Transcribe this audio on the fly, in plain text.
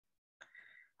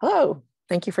Hello,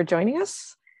 thank you for joining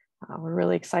us. We're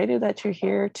really excited that you're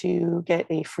here to get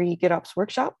a free GitOps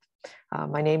workshop.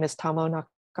 My name is Tamo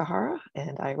Nakahara,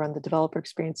 and I run the developer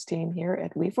experience team here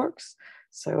at Weaveworks.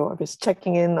 So I was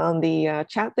checking in on the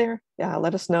chat there.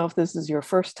 Let us know if this is your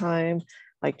first time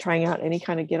like trying out any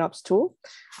kind of GitOps tool.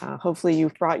 Hopefully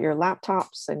you've brought your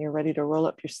laptops and you're ready to roll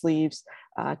up your sleeves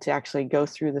to actually go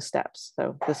through the steps.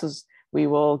 So we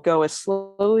will go as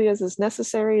slowly as is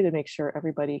necessary to make sure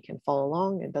everybody can follow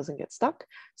along and doesn't get stuck.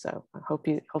 So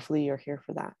hopefully you're here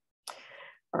for that.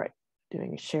 All right,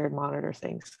 doing a shared monitor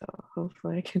thing. So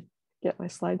hopefully I can get my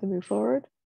slide to move forward.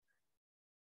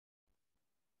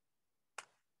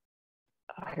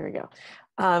 Here we go.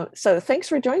 So thanks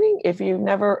for joining. If you've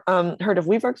never heard of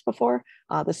Weaveworks before,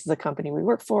 this is the company we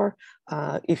work for.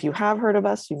 If you have heard of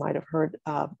us, you might have heard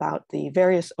about the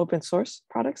various open source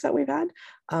products that we've had.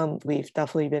 We've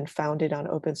definitely been founded on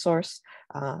open source.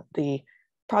 The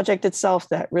project itself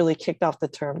that really kicked off the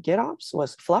term GitOps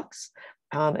was Flux.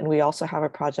 And we also have a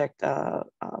project,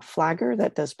 Flagger,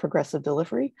 that does progressive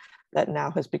delivery that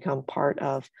now has become part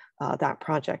of that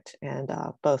project. And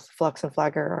both Flux and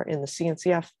Flagger are in the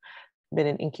CNCF, been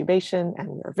in incubation, and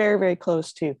we're very, very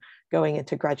close to going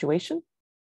into graduation.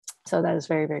 So that is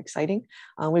very, very exciting.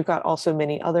 We've got also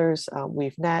many others.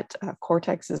 WeaveNet,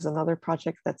 Cortex is another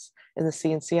project that's in the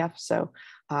CNCF. So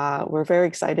we're very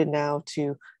excited now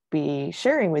to be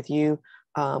sharing with you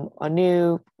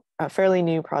a fairly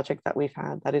new project that we've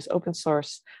had that is open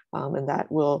source and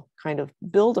that will kind of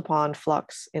build upon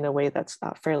Flux in a way that's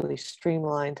fairly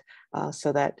streamlined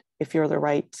so that if you're the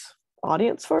right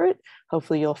audience for it,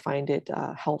 hopefully you'll find it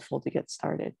helpful to get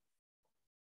started.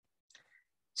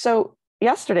 So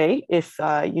yesterday, if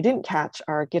you didn't catch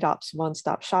our GitOps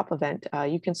one-stop shop event,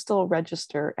 you can still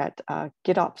register at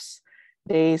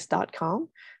GitOpsDays.com,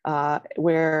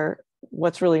 where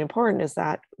what's really important is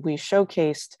that we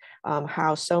showcased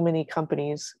how so many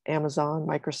companies, Amazon,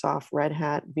 Microsoft, Red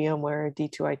Hat, VMware,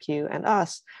 D2iQ, and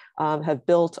us have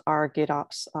built our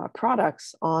GitOps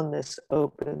products on this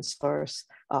open source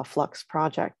Flux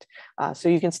project. So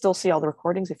you can still see all the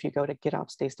recordings if you go to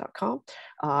GitOpsDays.com.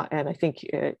 And I think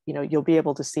you'll be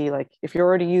able to see, like, if you're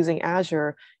already using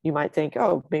Azure, you might think,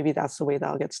 oh, maybe that's the way that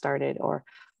I'll get started. Or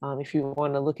if you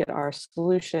want to look at our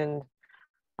solution,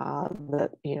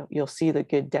 you'll see the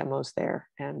good demos there,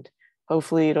 and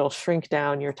hopefully it'll shrink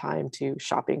down your time to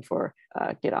shopping for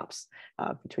GitOps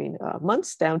between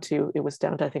months it was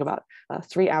down to I think about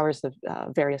 3 hours of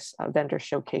various vendor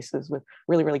showcases with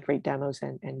really, really great demos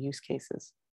and use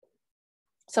cases.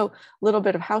 So a little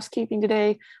bit of housekeeping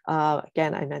today.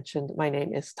 Again, I mentioned my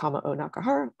name is Tamo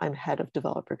Nakahara. I'm head of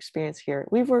developer experience here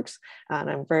at Weaveworks, and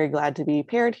I'm very glad to be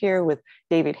paired here with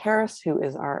David Harris, who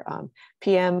is our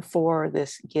PM for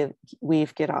this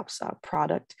Weave GitOps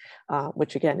product,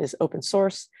 which again is open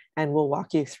source, and we'll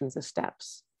walk you through the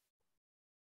steps.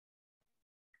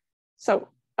 So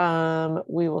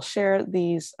we will share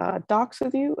these docs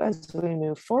with you as we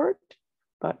move forward.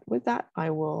 But with that,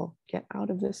 I will get out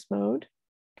of this mode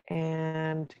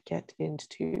and get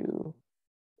into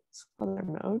this other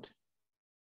mode.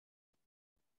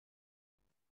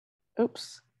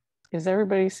 Oops, is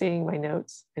everybody seeing my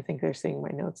notes? I think they're seeing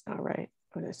my notes now, right?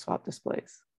 Oh, I swapped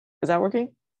displays. Is that working?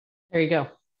 There you go.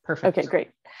 Perfect. Okay, great.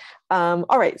 All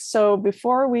right, so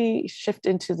before we shift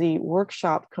into the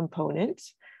workshop component,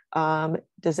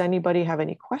 does anybody have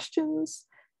any questions?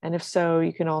 And if so,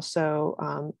 you can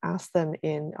also ask them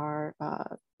in our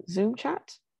Zoom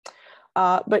chat.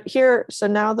 But here, so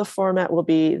now the format will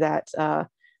be that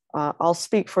I'll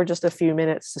speak for just a few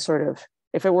minutes to sort of,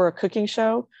 if it were a cooking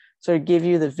show, sort of give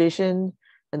you the vision,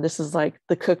 and this is like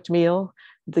the cooked meal,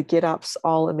 the GitOps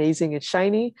all amazing and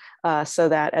shiny, so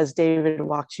that as David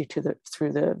walks you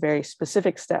through the very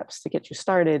specific steps to get you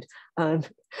started,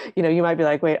 you might be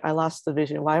like, wait, I lost the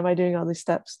vision. Why am I doing all these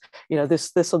steps?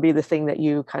 This will be the thing that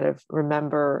you kind of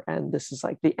remember, and this is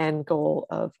like the end goal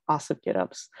of awesome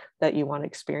GitOps that you want to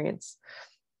experience.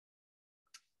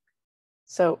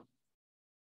 So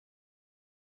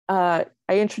I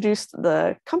introduced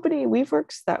the company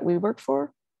Weaveworks that we work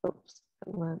for. Oops,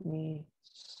 let me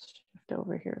shift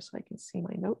over here so I can see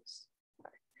my notes.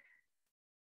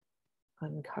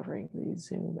 Uncovering the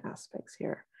Zoom aspects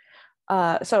here.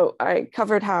 So I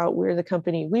covered how we're the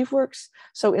company Weaveworks.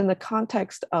 So in the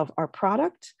context of our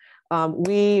product,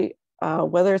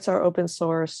 whether it's our open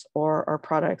source or our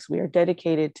products, we are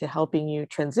dedicated to helping you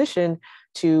transition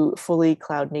to fully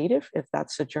cloud native, if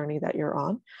that's the journey that you're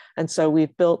on. And so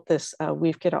we've built this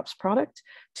Weave GitOps product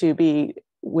to be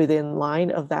within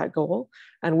line of that goal.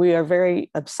 And we are very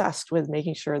obsessed with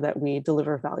making sure that we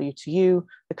deliver value to you,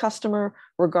 the customer,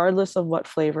 regardless of what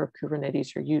flavor of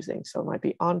Kubernetes you're using. So it might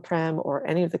be on-prem or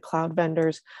any of the cloud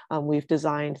vendors. We've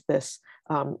designed this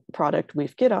product,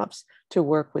 Weave GitOps, to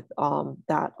work with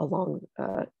that along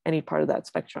any part of that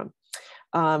spectrum.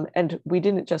 And we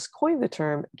didn't just coin the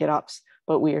term GitOps,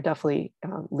 but we are definitely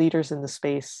leaders in the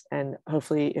space. And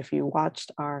hopefully if you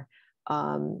watched our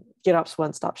GitOps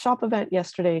One-Stop Shop event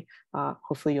yesterday,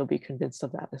 hopefully you'll be convinced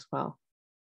of that as well.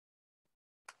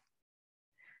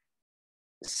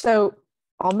 So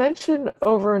I'll mention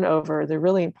over and over the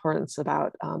really importance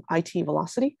about IT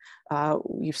velocity.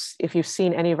 If you've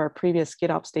seen any of our previous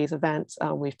GitOps Days events,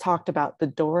 we've talked about the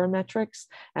DORA metrics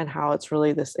and how it's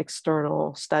really this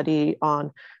external study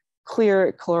on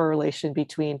clear correlation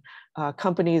between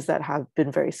companies that have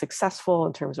been very successful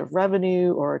in terms of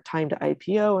revenue or time to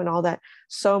IPO and all that.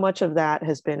 So much of that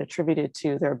has been attributed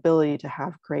to their ability to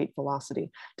have great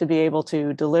velocity, to be able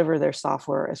to deliver their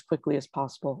software as quickly as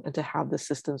possible and to have the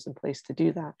systems in place to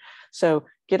do that. So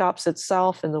GitOps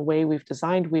itself and the way we've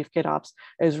designed Weave GitOps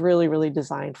is really, really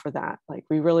designed for that. Like,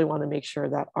 we really want to make sure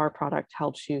that our product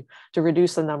helps you to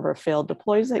reduce the number of failed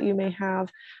deploys that you may have,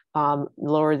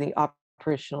 lower the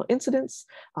operational incidents.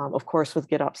 Of course, with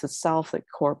GitOps itself, the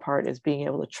core part is being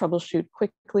able to troubleshoot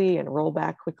quickly and roll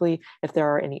back quickly if there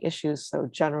are any issues. So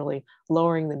generally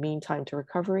lowering the mean time to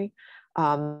recovery.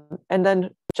 And then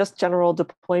just general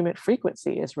deployment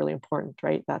frequency is really important,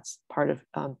 right? That's part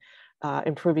of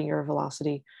improving your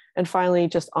velocity. And finally,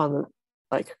 just on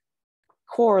the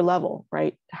core level,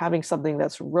 right? Having something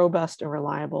that's robust and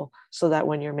reliable so that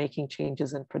when you're making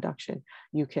changes in production,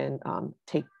 you can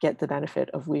get the benefit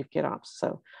of Weave GitOps.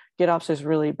 So GitOps is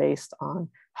really based on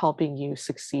helping you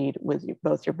succeed with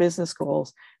both your business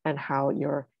goals and how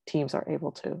your teams are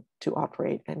able to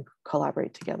operate and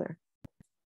collaborate together.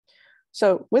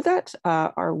 So with that,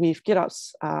 our Weave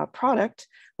GitOps product,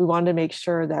 we wanted to make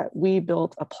sure that we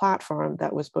built a platform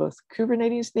that was both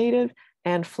Kubernetes native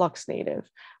and Flux native.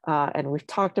 And we've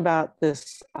talked about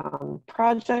this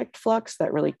project Flux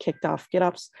that really kicked off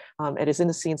GitOps. It is in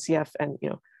the CNCF, and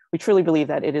we truly believe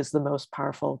that it is the most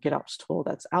powerful GitOps tool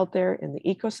that's out there in the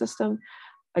ecosystem.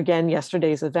 Again,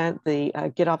 yesterday's event, the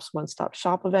GitOps One-Stop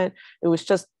Shop event, it was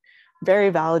just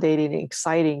very validating and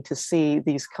exciting to see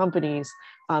these companies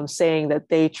saying that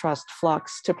they trust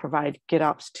Flux to provide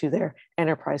GitOps to their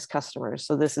enterprise customers.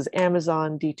 So this is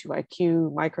Amazon,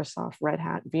 D2IQ, Microsoft, Red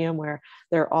Hat, VMware.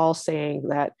 They're all saying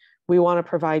that we want to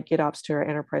provide GitOps to our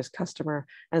enterprise customer.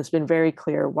 And it's been very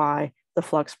clear why the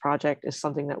Flux project is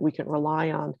something that we can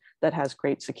rely on that has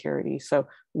great security. So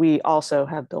we also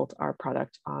have built our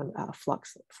product on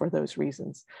Flux for those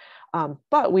reasons.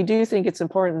 But we do think it's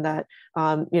important that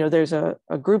there's a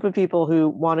group of people who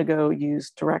want to go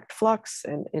use direct Flux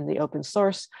in the open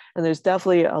source. And there's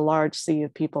definitely a large sea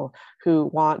of people who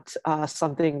want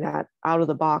something that out of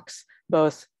the box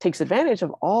both takes advantage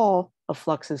of all of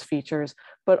Flux's features,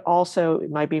 but also it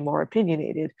might be more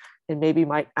opinionated and maybe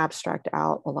might abstract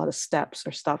out a lot of steps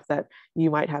or stuff that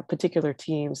you might have particular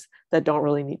teams that don't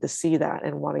really need to see that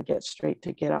and want to get straight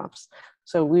to GitOps.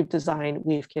 So we've designed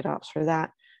Weave GitOps for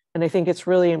that. And I think it's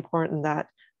really important that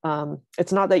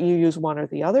it's not that you use one or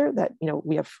the other, that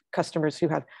we have customers who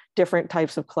have different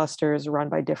types of clusters run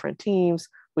by different teams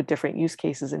with different use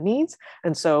cases and needs.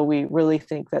 And so we really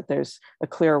think that there's a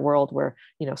clear world where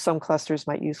some clusters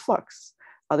might use Flux,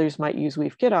 others might use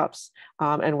Weave GitOps,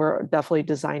 and we're definitely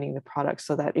designing the product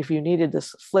so that if you needed to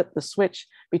flip the switch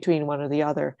between one or the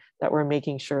other, that we're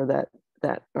making sure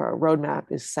that our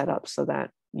roadmap is set up so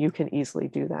that you can easily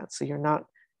do that. So you're not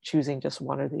choosing just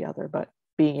one or the other, but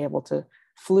being able to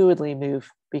fluidly move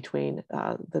between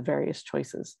the various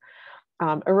choices.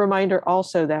 A reminder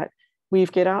also that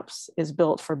Weave GitOps is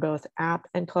built for both app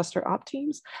and cluster op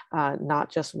teams, not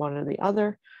just one or the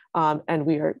other. And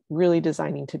we are really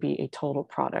designing to be a total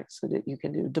product so that you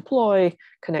can do deploy,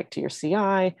 connect to your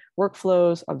CI,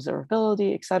 workflows,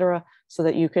 observability, et cetera, so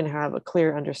that you can have a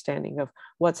clear understanding of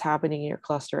what's happening in your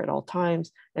cluster at all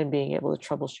times and being able to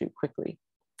troubleshoot quickly.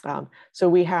 So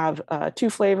we have two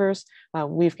flavors.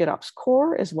 Weave GitOps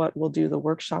Core is what we'll do the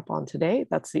workshop on today.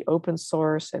 That's the open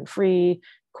source and free,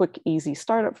 quick, easy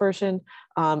startup version.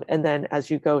 And then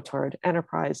as you go toward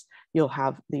enterprise, you'll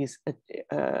have these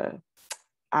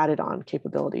added on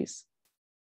capabilities.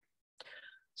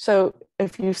 So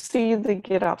if you see the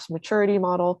GitOps maturity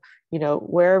model,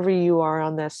 wherever you are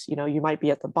on this, you might be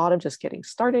at the bottom just getting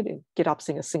started in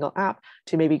GitOpsing a single app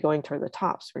to maybe going toward the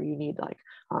tops where you need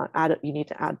you need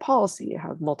to add policy, you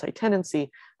have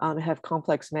multi-tenancy, have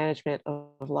complex management of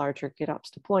larger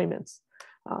GitOps deployments.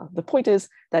 The point is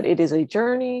that it is a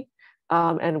journey.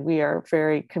 And we are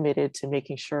very committed to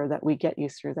making sure that we get you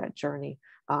through that journey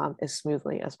as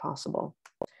smoothly as possible.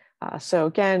 So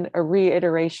again, a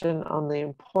reiteration on the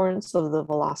importance of the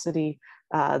velocity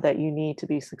that you need to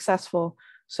be successful.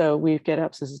 So Weave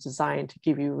GitOps is designed to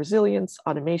give you resilience,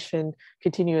 automation,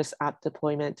 continuous app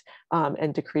deployment,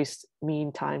 and decreased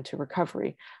mean time to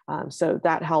recovery. So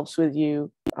that helps with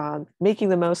you making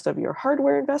the most of your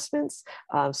hardware investments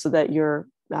so that you're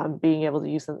being able to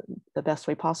use them the best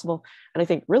way possible. And I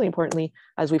think really importantly,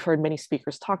 as we've heard many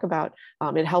speakers talk about,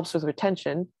 it helps with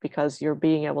retention because you're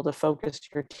being able to focus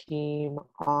your team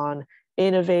on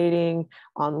innovating,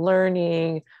 on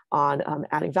learning, on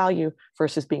adding value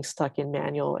versus being stuck in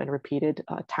manual and repeated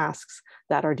tasks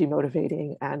that are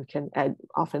demotivating and can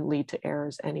often lead to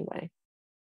errors anyway.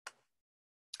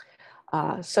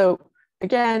 So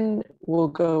again, we'll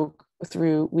go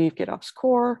through Weave GitOps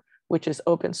Core, which is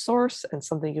open source and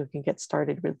something you can get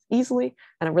started with easily.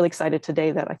 And I'm really excited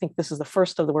today that I think this is the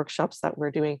first of the workshops that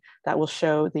we're doing that will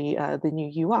show the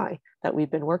new UI that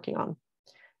we've been working on.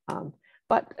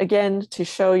 But again, to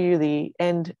show you the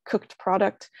end cooked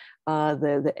product,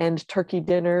 the end turkey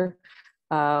dinner,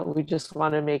 we just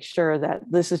want to make sure that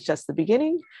this is just the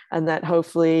beginning and that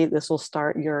hopefully this will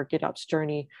start your GitOps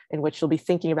journey in which you'll be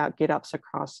thinking about GitOps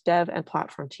across dev and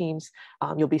platform teams.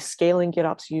 You'll be scaling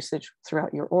GitOps usage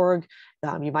throughout your org.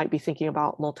 You might be thinking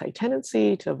about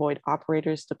multi-tenancy to avoid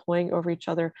operators deploying over each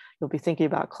other. You'll be thinking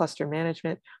about cluster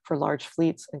management for large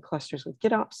fleets and clusters with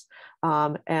GitOps.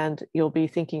 And you'll be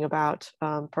thinking about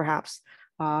perhaps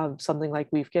something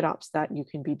like Weave GitOps that you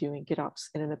can be doing GitOps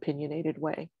in an opinionated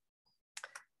way.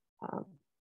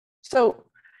 So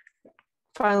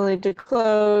finally, to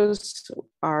close,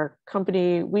 our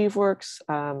company Weaveworks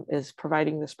is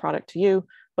providing this product to you,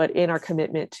 but in our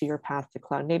commitment to your path to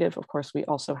cloud native, of course, we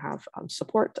also have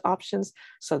support options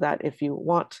so that if you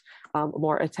want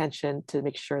more attention to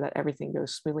make sure that everything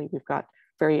goes smoothly, we've got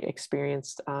very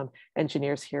experienced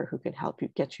engineers here who can help you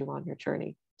get you on your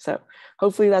journey. So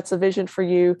hopefully that's a vision for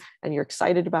you and you're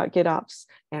excited about GitOps,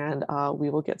 and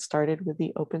we will get started with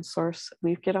the open source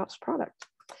Weave GitOps product.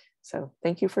 So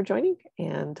thank you for joining.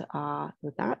 And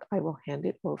with that, I will hand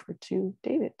it over to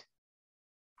David.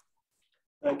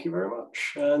 Thank you very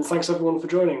much. And thanks everyone for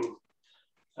joining.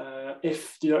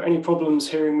 If you have any problems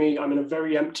hearing me, I'm in a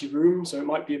very empty room, so it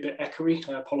might be a bit echoey.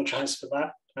 I apologize for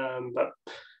that. But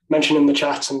mention in the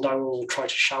chat and I will try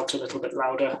to shout a little bit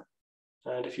louder.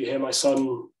 And if you hear my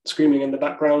son screaming in the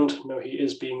background, no, he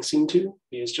is being seen to.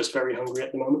 He is just very hungry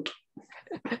at the moment.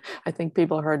 I think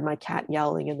people heard my cat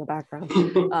yowling in the background.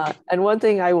 And one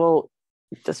thing I will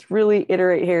just really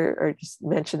iterate here or just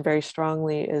mention very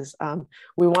strongly is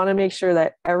we want to make sure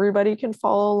that everybody can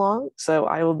follow along. So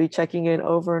I will be checking in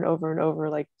over and over and over,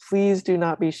 like, please do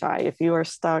not be shy. If you are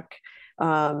stuck,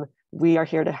 we are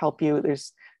here to help you.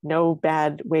 There's no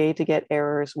bad way to get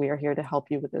errors. We are here to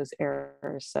help you with those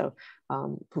errors. So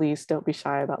please don't be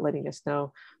shy about letting us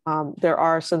know. There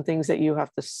are some things that you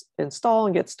have to install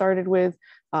and get started with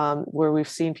where we've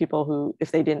seen people who,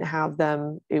 if they didn't have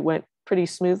them, it went pretty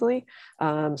smoothly.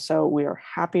 So we are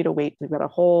happy to wait. We've got a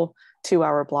whole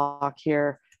 2-hour block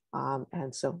here.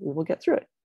 And so we will get through it.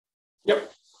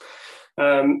 Yep.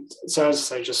 So as I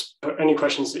say, just put any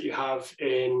questions that you have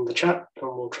in the chat and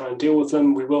we'll try and deal with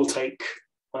them. We will take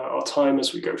our time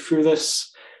as we go through this.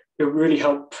 It would really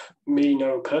help me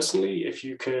know personally if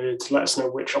you could let us know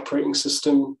which operating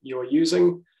system you're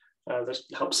using. That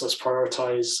helps us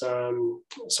prioritize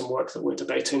some work that we're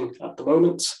debating at the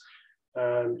moment.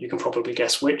 You can probably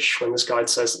guess which when this guide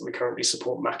says that we currently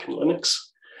support Mac and Linux.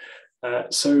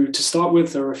 So to start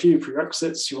with, there are a few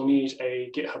prerequisites. You'll need a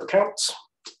GitHub account.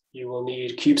 You will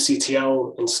need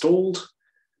kubectl installed.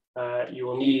 You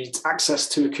will need access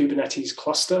to a Kubernetes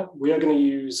cluster. We are going to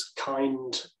use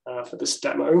Kind for this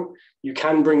demo. You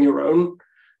can bring your own.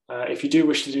 If you do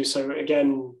wish to do so,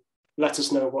 again, let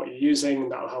us know what you're using.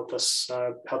 That'll help us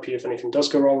help you if anything does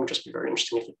go wrong. It'll just be very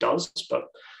interesting if it does, but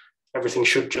everything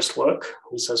should just work,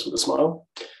 he says with a smile.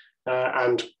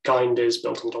 And Kind is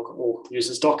built on Docker or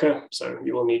uses Docker, so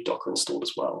you will need Docker installed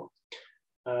as well.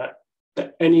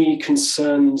 Any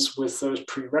concerns with those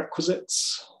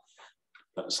prerequisites?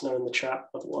 Let us know in the chat,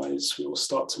 otherwise we will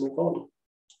start to move on.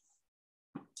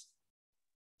 I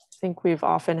think we've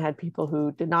often had people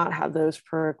who did not have those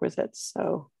prerequisites,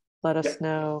 so let us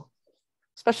know,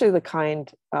 especially the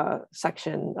Kind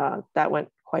section, that went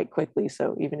quite quickly.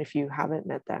 So even if you haven't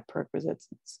met that prerequisites,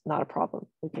 it's not a problem.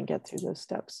 We can get through those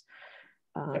steps.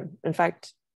 In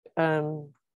fact, do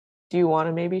you want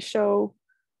to maybe show,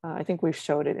 I think we've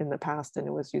showed it in the past and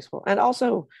it was useful. And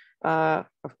also,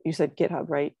 you said GitHub,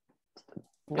 right?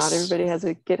 Not everybody has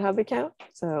a GitHub account.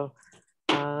 So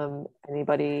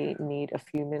Anybody need a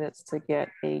few minutes to get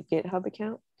a GitHub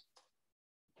account?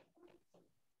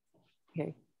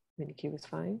 Okay, Minikube is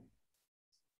fine.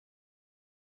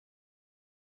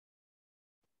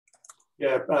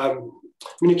 Yeah,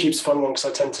 Minikube's a fun one because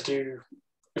I tend to do,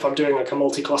 if I'm doing like a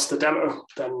multi-cluster demo,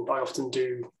 then I often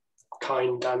do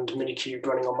Kind and Minikube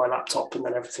running on my laptop, and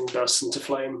then everything bursts into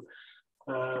flame.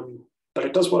 But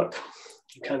it does work.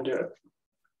 You can do it.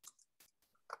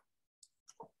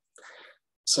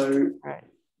 So right.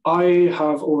 I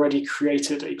have already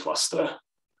created a cluster,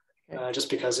 just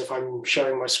because if I'm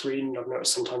sharing my screen, I've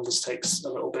noticed sometimes this takes a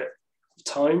little bit of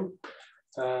time.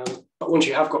 But once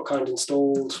you have got Kind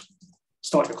installed,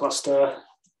 start your cluster.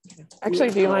 Actually,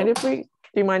 do you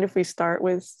mind if we start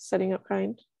with setting up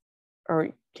Kind, or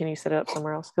can you set it up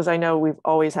somewhere else? Because I know we've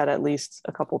always had at least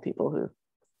a couple people who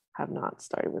have not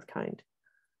started with Kind.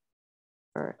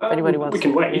 Or if anybody wants, we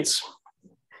can wait.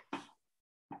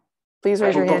 Please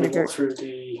raise your hand if you're through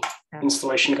the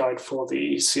installation guide for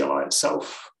the CLI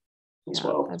itself as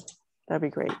well. That'd be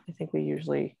great. I think we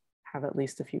usually have at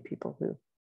least a few people who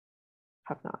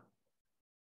have not.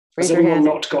 Has anyone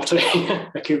not got a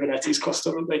Kubernetes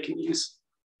cluster that they can use?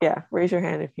 Yeah, raise your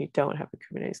hand if you don't have a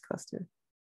Kubernetes cluster.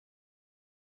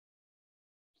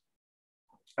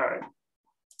 All right.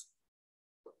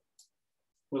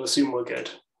 We'll assume we're good.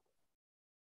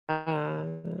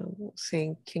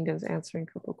 Seeing Kingdom's answering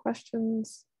a couple of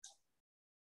questions.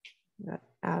 Got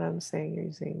Adam saying you're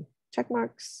using check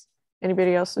marks.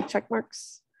 Anybody else with check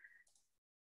marks?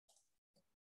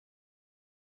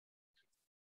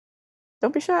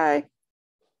 Don't be shy.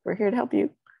 We're here to help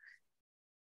you.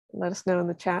 Let us know in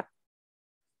the chat.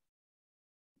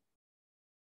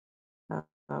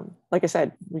 Like I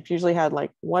said, we've usually had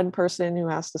like one person who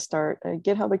has to start a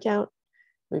GitHub account.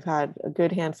 We've had a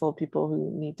good handful of people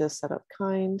who need to set up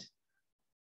Kind.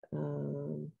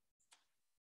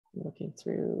 Looking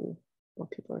through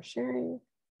what people are sharing.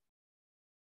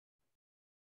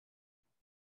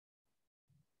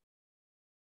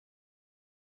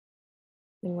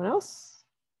 Anyone else?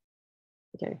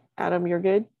 Okay, Adam, you're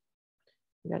good.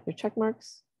 You got your check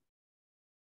marks.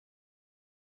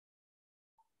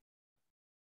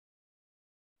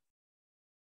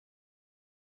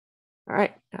 All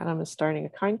right, Adam is starting a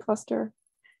Kind cluster.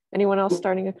 Anyone else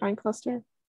starting a Kind cluster?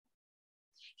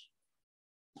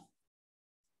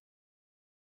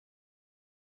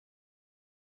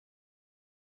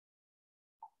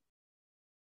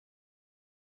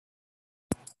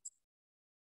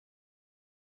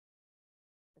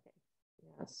 Okay.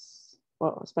 Yes.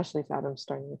 Well, especially if Adam's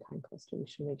starting a Kind cluster, we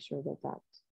should make sure that that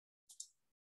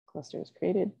cluster is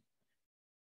created.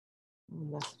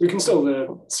 We can still do the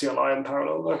CLI in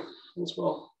parallel though as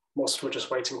well, whilst we're just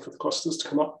waiting for the clusters to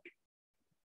come up.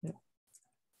 Yep.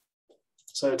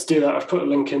 So to do that, I've put a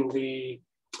link in the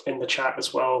chat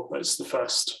as well. It's the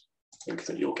first link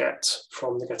that you'll get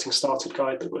from the Getting Started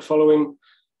guide that we're following.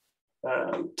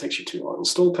 Takes you to our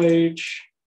install page.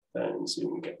 Then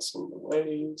Zoom gets in the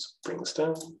way, bring this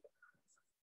down.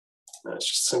 It's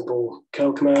just a simple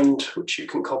curl command, which you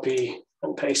can copy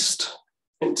and paste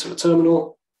into a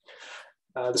terminal.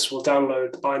 This will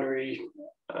download the binary.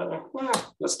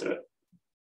 Let's do it.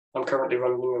 I'm currently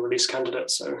running a release candidate,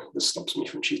 so this stops me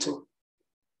from cheating.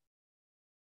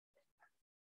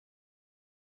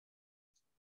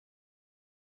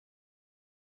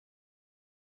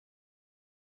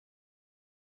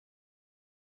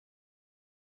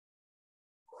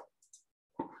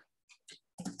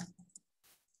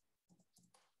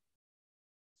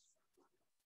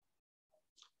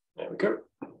 There we go.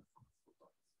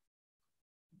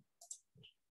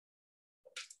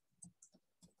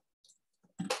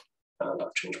 And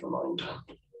I've changed my mind.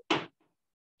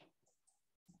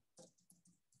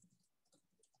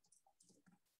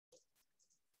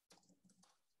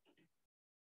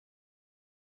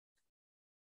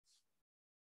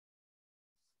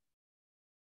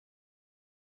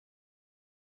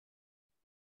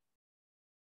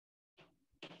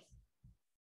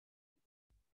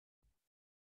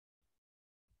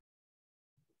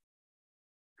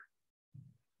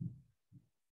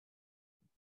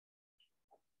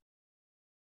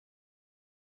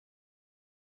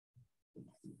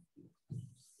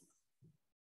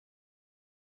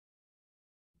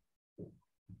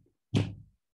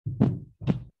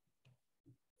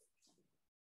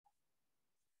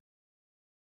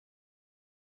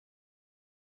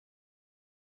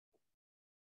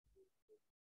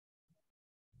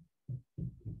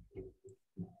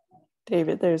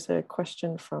 David, there's a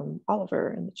question from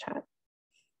Oliver in the chat.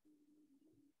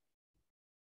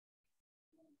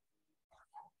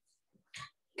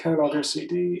 Can I go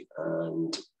CD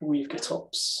and Weave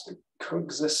GitOps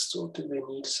coexist, or do they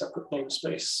need separate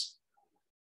namespace?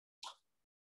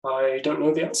 I don't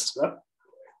know the answer to that.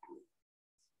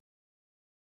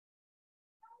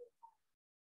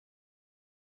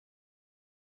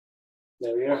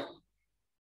 There we are.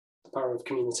 The power of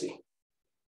community.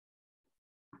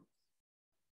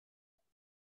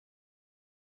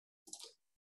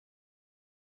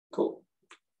 Cool.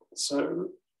 So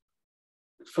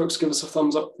folks, give us a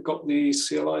thumbs up. We've got the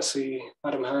CLI. See,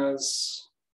 Adam has,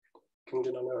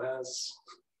 Kingdon I know has.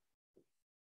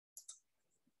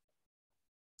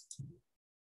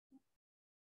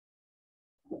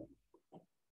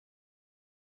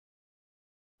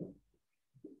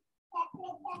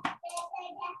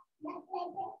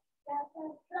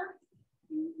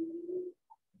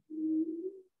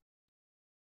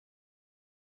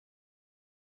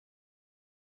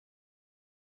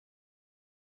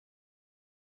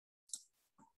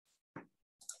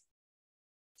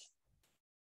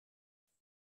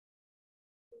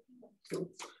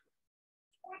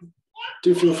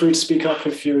 Do feel free to speak up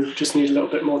if you just need a little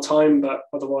bit more time, but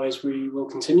otherwise we will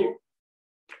continue.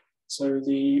 So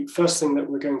the first thing that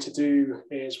we're going to do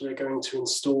is we're going to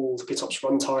install the GitOps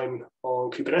runtime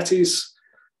on Kubernetes.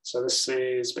 So this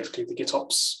is basically the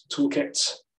GitOps toolkit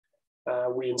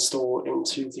we install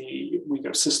into the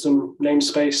WeGo system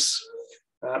namespace.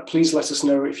 Please let us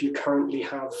know if you currently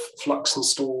have Flux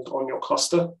installed on your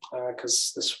cluster,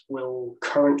 because this will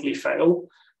currently fail.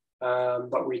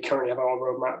 But we currently have our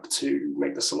roadmap to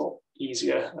make this a lot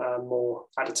easier and more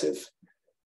additive,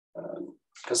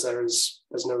 because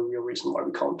there's no real reason why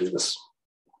we can't do this.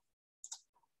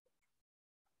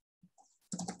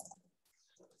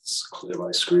 Let's clear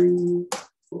my screen.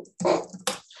 There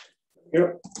we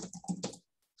go.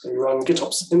 So you run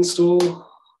GitOps install.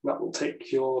 That will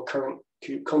take your current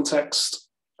kube context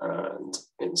and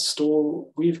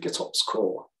install Weave GitOps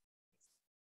core.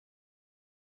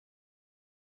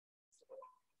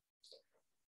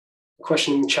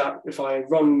 Question in the chat, if I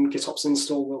run GitOps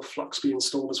install, will Flux be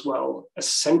installed as well?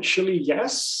 Essentially,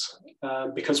 yes,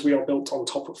 because we are built on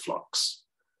top of Flux.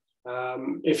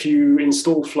 If you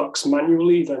install Flux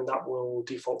manually, then that will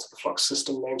default to the Flux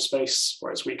system namespace,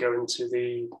 whereas we go into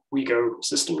the WeGo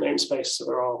system namespace, so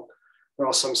there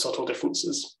are some subtle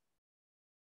differences.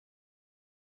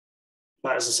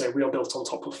 But as I say, we are built on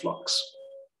top of Flux.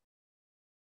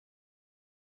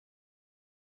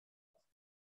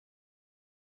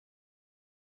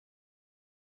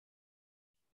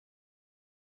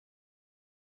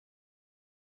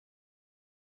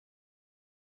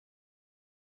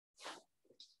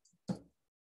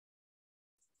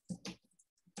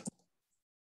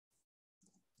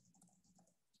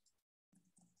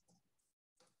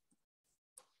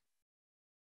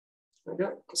 There we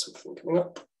go, that's everything coming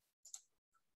up.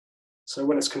 So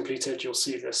when it's completed, you'll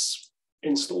see this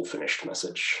install finished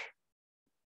message.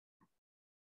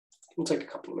 It'll take a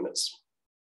couple of minutes.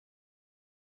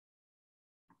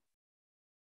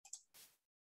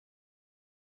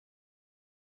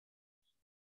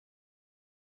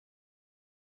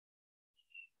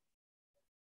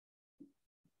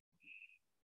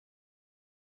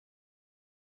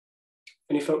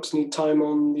 Any folks need time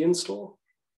on the install?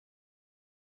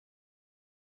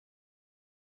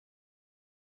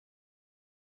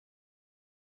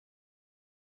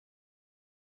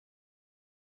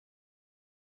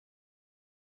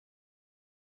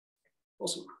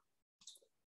 Awesome.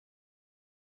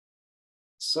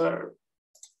 So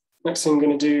next thing I'm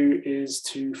going to do is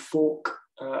to fork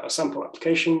a sample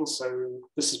application. So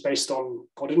this is based on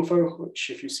PodInfo,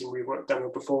 which if you've seen rework demo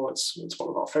before, it's one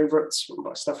of our favorites, written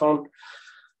by Stefan.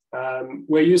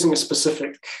 We're using a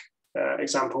specific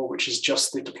example, which is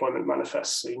just the deployment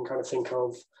manifest. So you can kind of think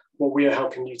of what we are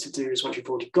helping you to do is once you've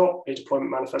already got a deployment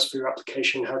manifest for your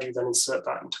application, how do you then insert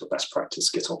that into a best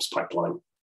practice GitOps pipeline?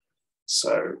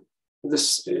 So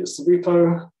this is the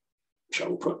repo, which I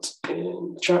will put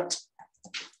in the chat.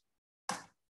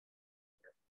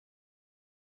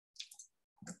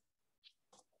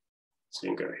 So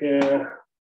you can go here,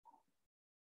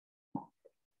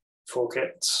 fork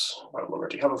it. I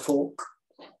already have a fork.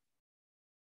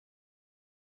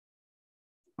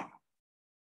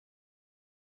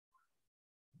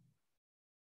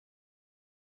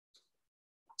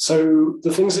 So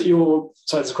the things that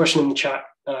there's a question in the chat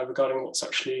regarding what's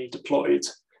actually deployed.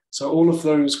 So all of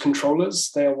those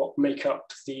controllers, they are what make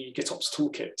up the GitOps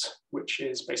toolkit, which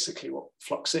is basically what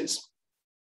Flux is.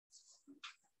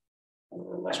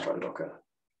 Let's try Docker.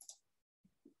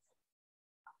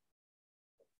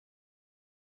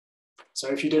 So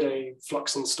if you did a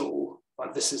Flux install,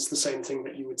 this is the same thing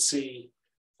that you would see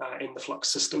in the Flux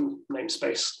system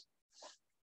namespace.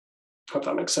 Hope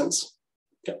that makes sense.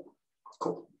 Yep.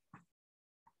 Cool.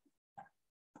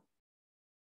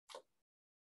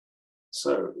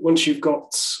 So once you've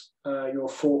got your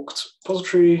forked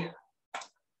repository,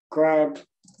 grab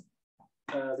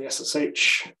the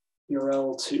SSH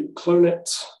URL to clone it.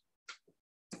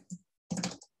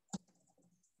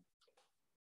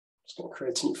 Just going to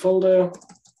create a new folder.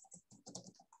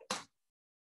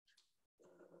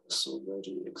 This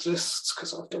already exists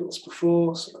because I've done this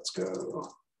before, so let's go.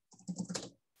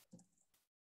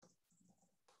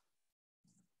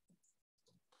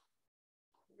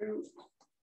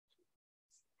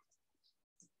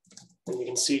 And you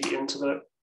can cd into the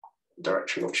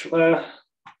directory once you're there.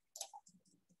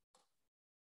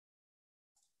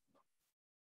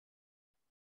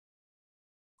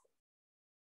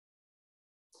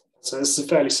 So this is a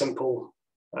fairly simple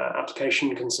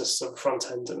application. It consists of a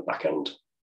front end and a back end.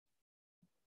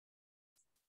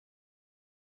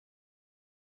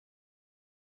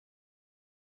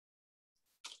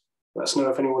 Let us know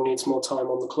if anyone needs more time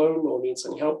on the clone or needs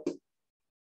any help.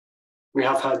 We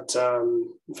have had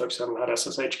folks who haven't had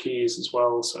SSH keys as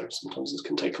well, so sometimes this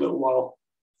can take a little while.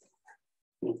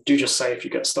 Do just say if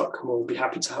you get stuck, and we'll be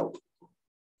happy to help.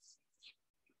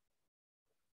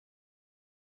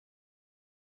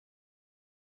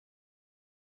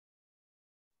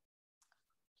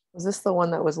 Was this the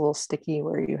one that was a little sticky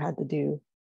where you had to do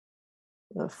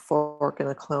the fork and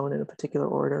the clone in a particular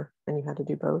order and you had to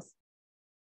do both?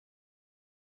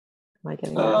 Am I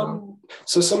getting that wrong?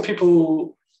 So some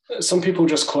people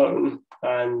just clone,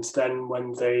 and then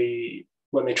when they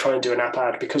try and do an app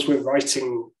add, because we're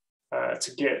writing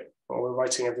to Git, or we're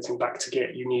writing everything back to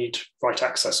Git, you need write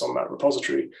access on that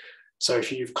repository. So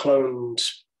if you've cloned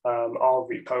our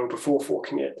repo before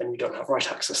forking it, then you don't have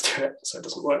write access to it, so it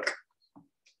doesn't work.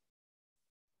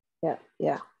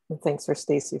 Yeah. And thanks for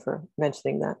Stacy for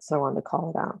mentioning that. So I wanted to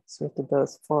call it out. So we have to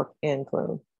both fork and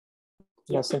clone.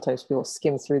 You know, sometimes people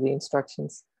skim through the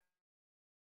instructions.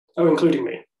 Oh, including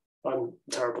me. I'm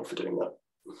terrible for doing that.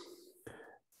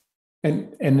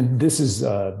 And this is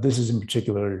in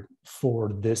particular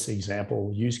for this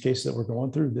example use case that we're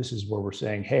going through. This is where we're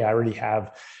saying, hey, I already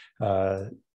have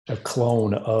a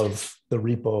clone of the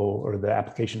repo or the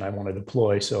application I want to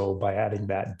deploy. So by adding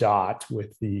that dot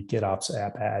with the GitOps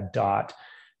app add dot,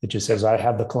 it just says, I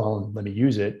have the clone, let me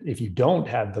use it. If you don't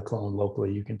have the clone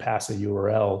locally, you can pass a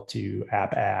URL to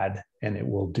app add, and it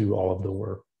will do all of the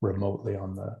work remotely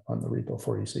on the repo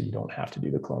for you. So you don't have to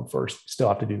do the clone first, still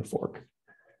have to do the fork.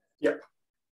 Yeah.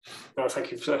 No,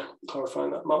 thank you for clarifying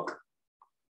that, Mark.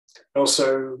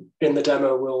 Also, in the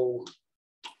demo,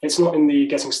 it's not in the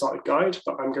getting started guide,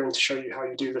 but I'm going to show you how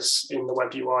you do this in the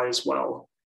web UI as well,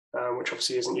 which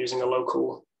obviously isn't using a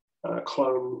local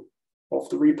clone of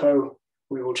the repo.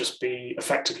 We will just be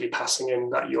effectively passing in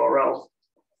that URL.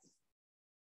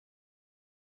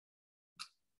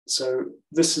 So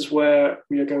this is where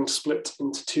we are going to split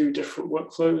into two different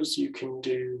workflows. You can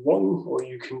do one or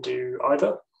you can do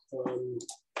either.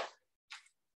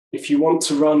 If you want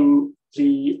to run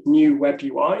the new web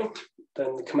UI,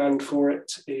 then the command for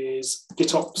it is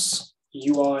GitOps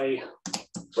UI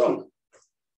run.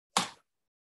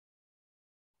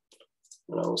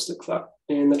 And I will stick that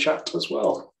in the chat as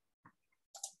well.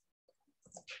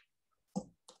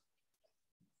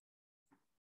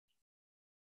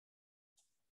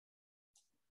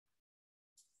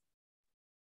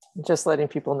 Just letting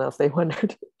people know if they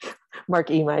wondered. Mark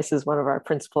Emice is one of our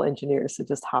principal engineers who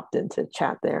just hopped into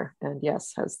chat there, and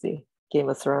yes, has the Game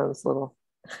of Thrones little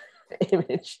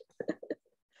image.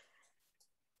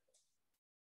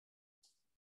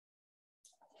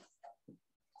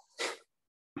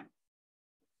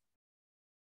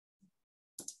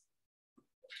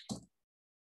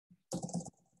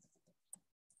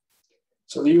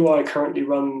 So the UI currently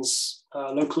runs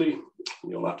locally on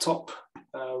your laptop.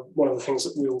 One of the things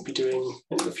that we will be doing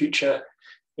in the future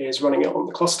is running it on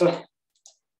the cluster.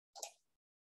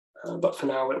 But for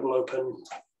now, it will open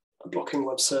a blocking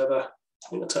web server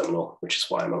in a terminal, which is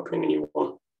why I'm opening a new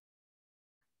one.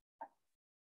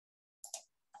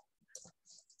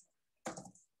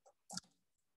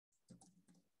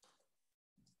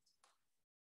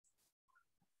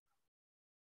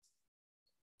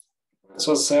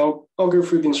 So as I say, I'll go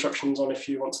through the instructions on if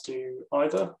you want to do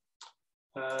either.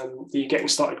 The Getting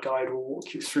Started guide will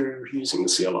walk you through using the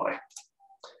CLI.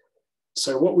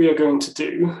 So what we are going to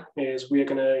do is we are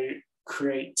going to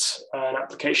create an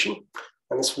application,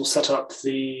 and this will set up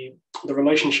the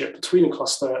relationship between a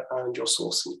cluster and your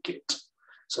source in Git,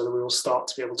 so that we will start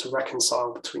to be able to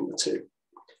reconcile between the two.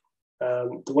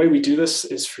 The way we do this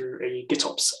is through a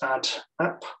GitOps add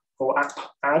app or app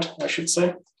add, I should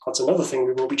say. That's another thing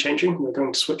we will be changing. We're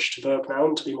going to switch to verb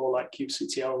noun to be more like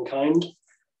kubectl and kind.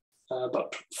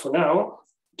 But for now,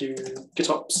 do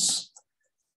GitOps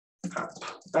app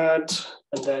add,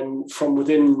 and then from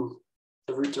within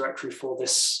the root directory for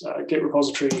this Git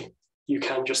repository, you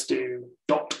can just do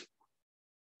dot.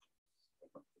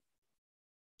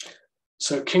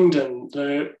 So Kingdom,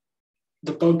 the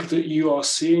bug that you are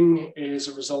seeing is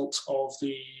a result of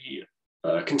the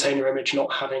container image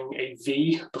not having a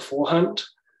V beforehand.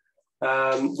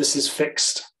 This is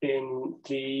fixed in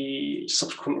the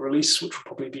subsequent release, which will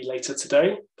probably be later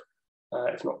today,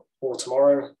 if not or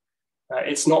tomorrow.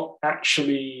 It's not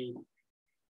actually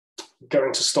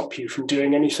going to stop you from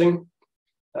doing anything.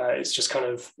 It's just kind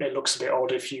of, it looks a bit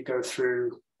odd if you go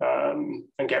through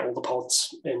and get all the pods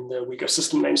in the WeGo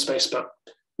system namespace, but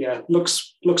yeah,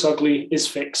 looks ugly, is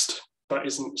fixed, but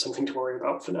isn't something to worry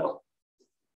about for now.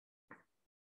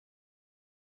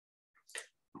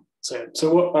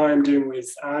 So what I'm doing with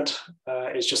add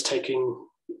is just taking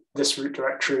this root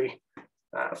directory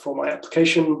for my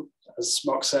application. As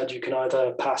Mark said, you can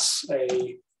either pass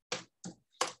a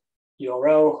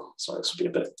URL. Sorry, this will be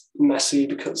a bit messy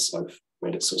because I've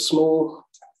made it so small.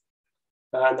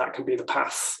 And that can be the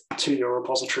path to your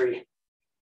repository,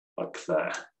 like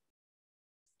there.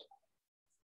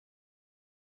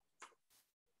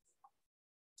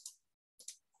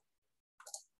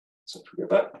 So if we go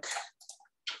back,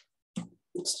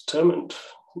 it's determined.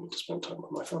 I need to spend time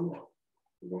with my family.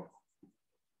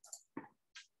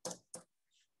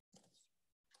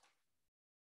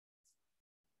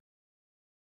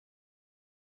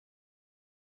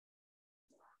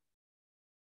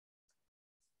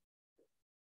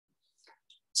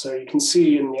 So you can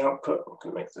see in the output, I'm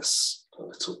going to make this a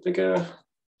little bigger.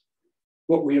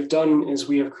 What we have done is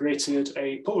we have created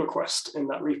a pull request in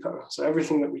that repo. So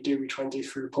everything that we do, we try and do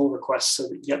through pull requests so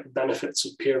that you get the benefits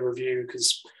of peer review,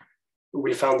 because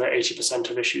we found that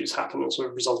 80% of issues happen as a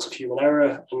result of human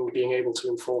error, and being able to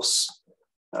enforce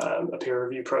a peer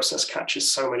review process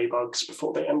catches so many bugs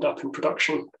before they end up in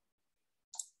production.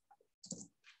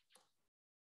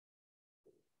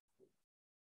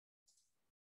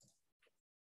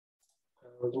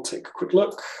 We can take a quick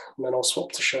look, and then I'll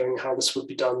swap to showing how this would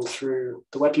be done through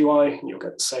the web UI, and you'll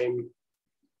get the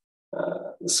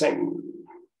same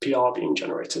PR being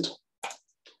generated.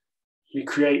 We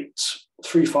create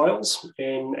 3 files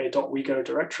in a .wego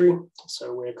directory.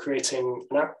 So we're creating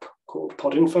an app called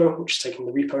podinfo, which is taking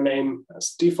the repo name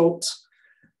as default.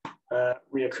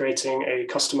 We are creating a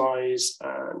customize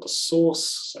and a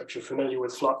source. So if you're familiar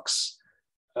with Flux,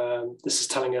 this is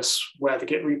telling us where the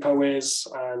Git repo is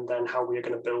and then how we are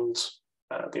going to build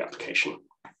the application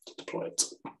to deploy it.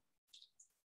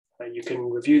 You can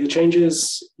review the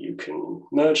changes, you can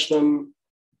merge them.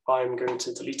 I'm going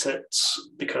to delete it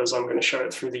because I'm going to show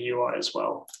it through the UI as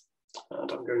well.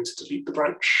 And I'm going to delete the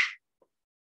branch.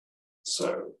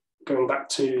 So going back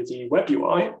to the web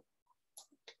UI,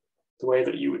 the way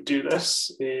that you would do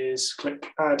this is click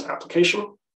Add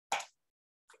Application.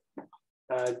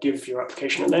 Give your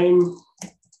application a name.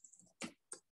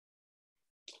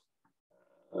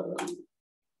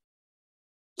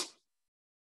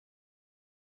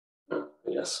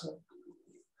 Yes.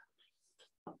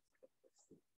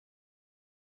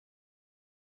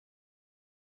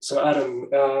 So Adam,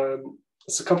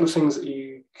 there's a couple of things that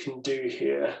you can do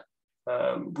here.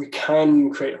 We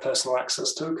can create a personal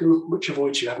access token, which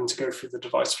avoids you having to go through the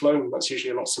device flow. And that's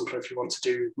usually a lot simpler if you want to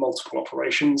do multiple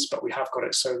operations, but we have got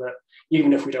it so that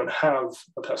even if we don't have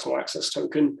a personal access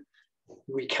token,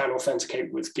 we can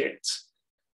authenticate with Git.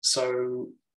 So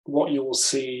what you will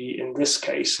see in this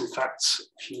case, in fact,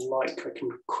 if you like, I can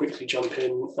quickly jump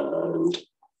in and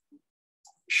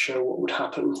show what would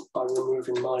happen by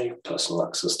removing my personal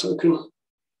access token.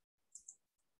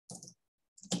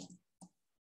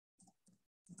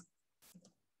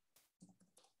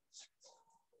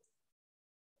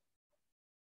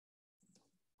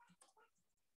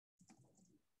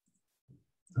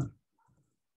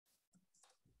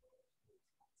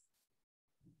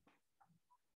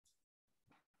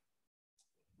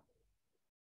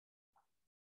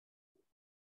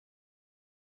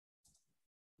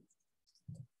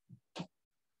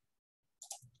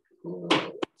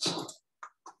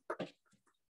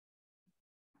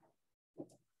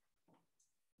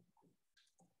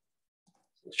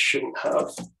 It shouldn't have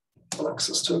an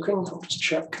access token. I'll just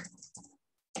check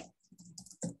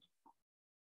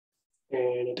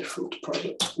in a different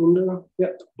private window.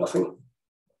 Yep, nothing.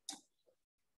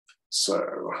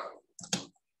 So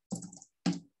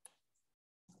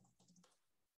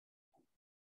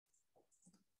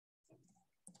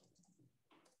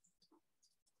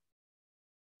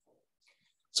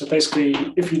So basically,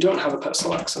 if you don't have a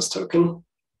personal access token,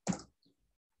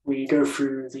 we go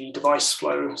through the device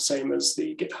flow, same as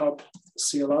the GitHub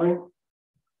CLI.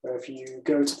 Where if you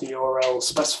go to the URL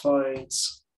specified,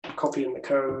 copy in the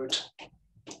code,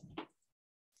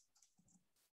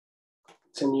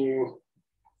 continue,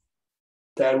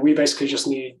 then we basically just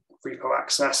need repo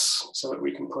access so that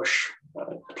we can push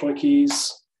deploy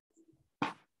keys,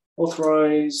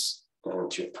 authorize,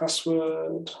 and your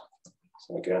password.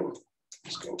 So again, I'm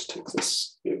just going to take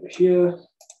this over here.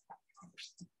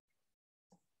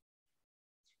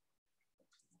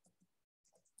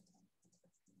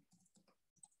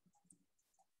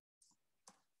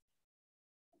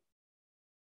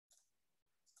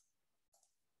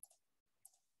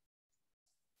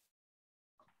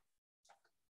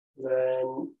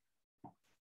 Then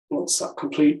once that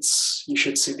completes, you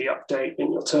should see the update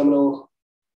in your terminal.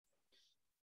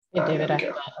 Hey, David, I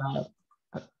have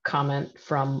a comment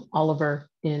from Oliver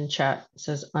in chat. It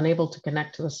says, unable to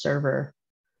connect to the server,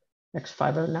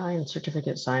 X509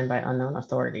 certificate signed by unknown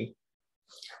authority.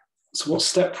 So what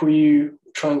step were you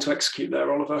trying to execute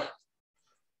there, Oliver?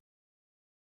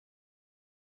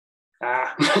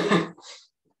 Ah.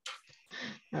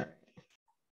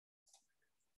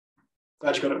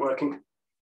 Glad you got it working.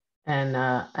 And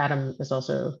Adam is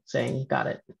also saying, got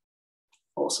it.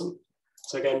 Awesome.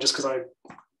 So again, just because I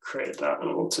created that and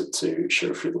I wanted to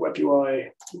show through the web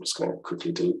UI, I'm just going to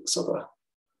quickly delete this other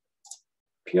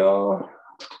PR.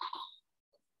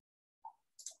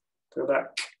 Go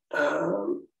back.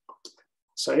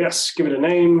 So yes, give it a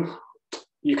name.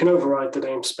 You can override the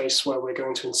namespace where we're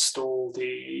going to install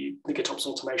the GitOps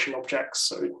automation objects,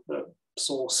 so the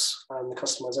source and the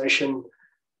customization,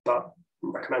 but I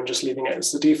recommend just leaving it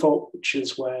as the default, which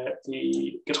is where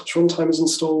the GitOps runtime is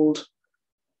installed.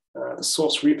 The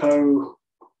source repo,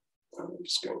 I'm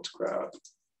just going to grab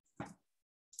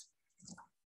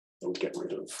and get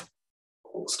rid of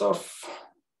all the stuff.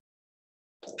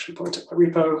 Actually point at my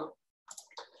repo.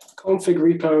 Config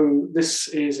repo, this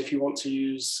is if you want to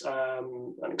use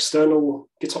an external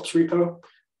GitOps repo.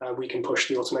 We can push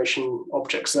the automation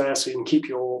objects there, so you can keep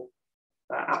your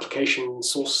application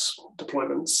source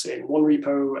deployments in one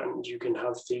repo, and you can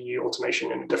have the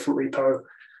automation in a different repo.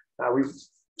 We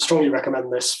strongly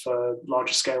recommend this for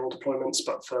larger scale deployments,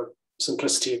 but for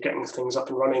simplicity of getting things up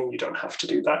and running, you don't have to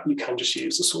do that. You can just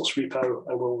use the source repo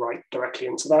and we'll write directly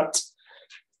into that.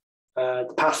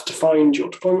 The path to find your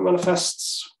deployment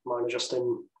manifests, mine are just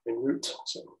in root,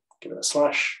 so give it a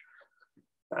slash.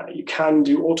 You can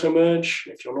do auto merge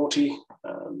if you're naughty,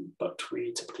 but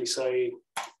we typically say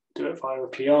do it via a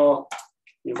PR.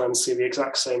 You then see the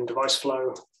exact same device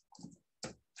flow.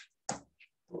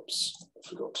 Oops, I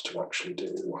forgot to actually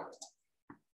do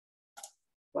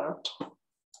that.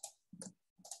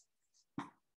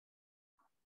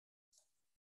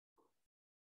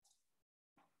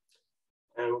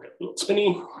 And we'll get a little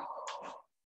spinny.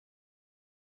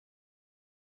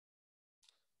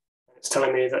 It's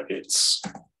telling me that it's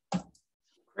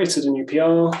created a new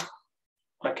PR.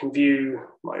 I can view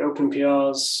my open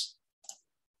PRs,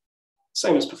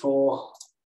 same as before.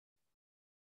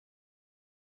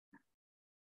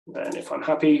 Then if I'm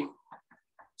happy,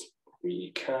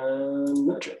 we can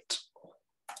merge it.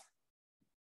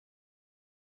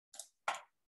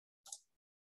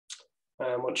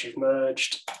 And once you've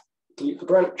merged, delete the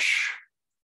branch.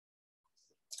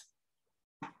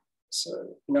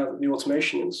 So now that the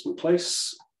automation is in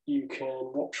place, you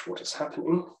can watch what is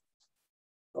happening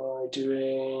by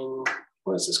doing,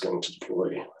 where's this going to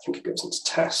deploy? I think it goes into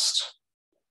test.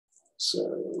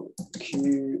 So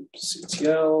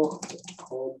kubectl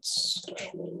pods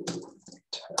 -name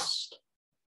test.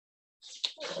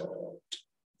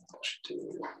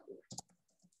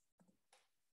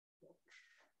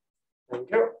 There we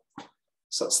go.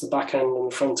 So that's the back end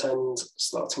and the front end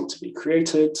starting to be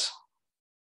created.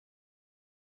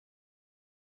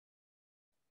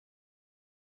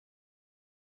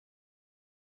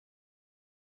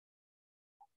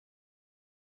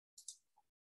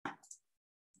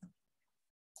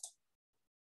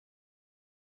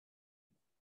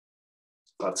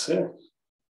 That's it.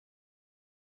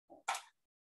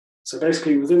 So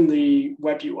basically within the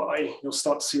web UI, you'll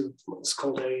start to see what's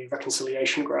called a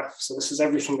reconciliation graph. So this is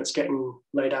everything that's getting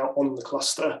laid out on the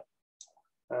cluster.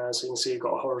 So you can see you've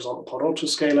got a horizontal pod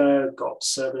autoscaler, got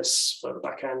service for the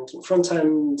back end and front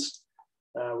end.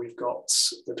 We've got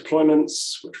the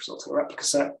deployments, which result in a replica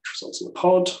set, which results in a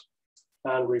pod.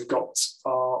 And we've got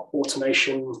our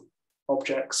automation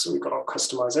objects. So we've got our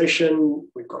customization,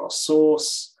 we've got our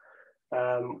source,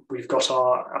 we've got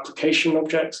our application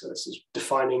object, so this is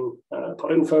defining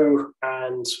pod info,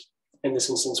 and in this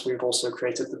instance, we've also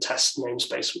created the test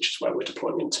namespace, which is where we're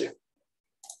deploying into.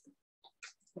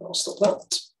 I'll stop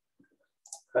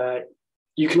that.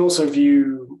 You can also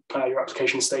view your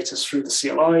application status through the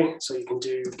CLI. So you can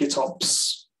do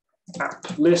GitOps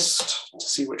app list to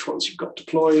see which ones you've got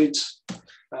deployed.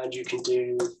 And you can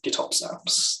do GitOps apps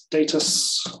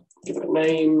status, give it a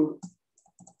name.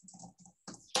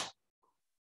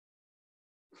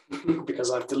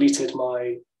 Because I've deleted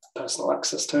my personal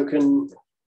access token,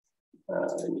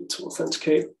 I need to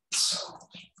authenticate.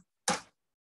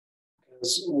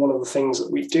 Because one of the things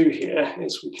that we do here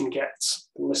is we can get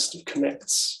the list of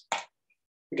commits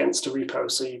against a repo,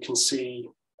 so you can see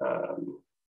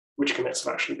which commits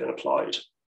have actually been applied.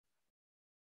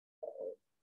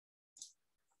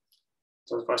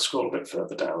 So if I scroll a bit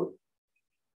further down,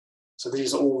 so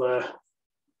these are all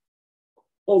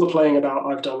the playing about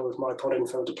I've done with my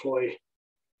podinfo deploy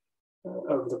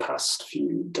over the past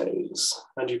few days.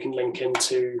 And you can link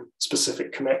into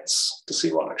specific commits to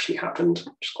see what actually happened,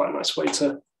 which is quite a nice way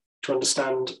to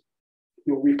understand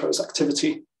your repo's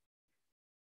activity.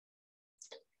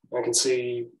 I can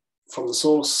see from the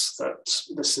source that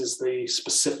this is the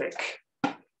specific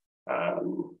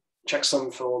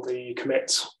checksum for the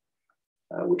commit,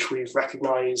 which we've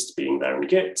recognized being there in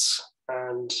Git.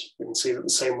 And we can see that the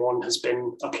same one has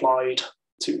been applied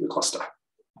to the cluster.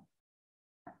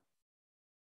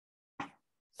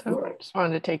 So I just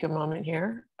wanted to take a moment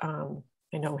here. I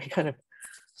know we kind of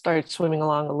started swimming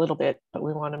along a little bit, but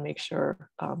we want to make sure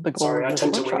the goal Sorry, of I this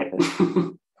tend to workshop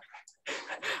wing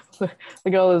it.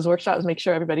 the goal of this workshop is make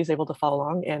sure everybody's able to follow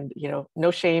along, and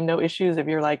no shame, no issues if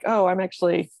you're like, oh, I'm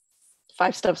actually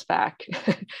 5 steps back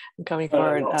and coming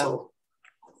forward.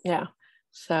 Yeah,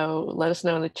 so let us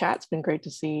know in the chat. It's been great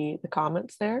to see the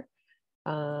comments there.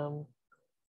 And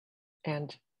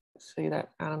see that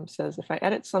Adam says, if I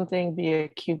edit something via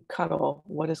kubectl,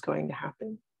 what is going to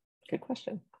happen? Good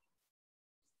question.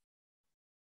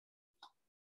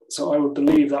 So I would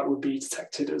believe that would be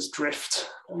detected as drift,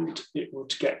 and it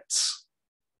would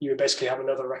you would basically have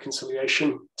another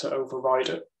reconciliation to override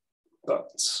it, but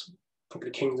probably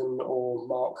Kingdon or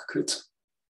Mark could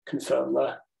confirm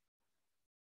there.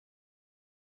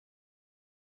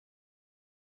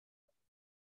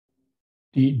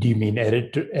 Do you mean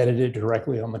edit it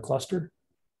directly on the cluster?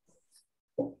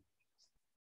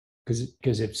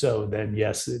 Because if so, then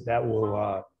yes, that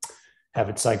will have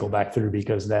it cycle back through,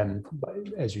 because then,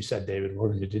 as you said, David, we're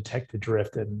going to detect the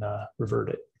drift and revert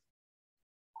it.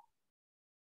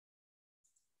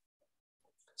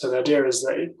 So the idea is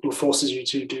that it forces you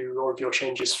to do all of your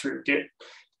changes through Git.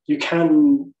 You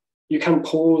can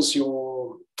pause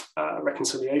your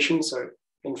reconciliation. So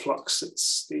in Flux,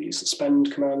 it's the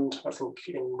suspend command. I think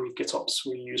in Weave GitOps,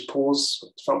 we use pause.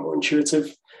 It's far more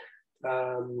intuitive.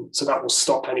 So that will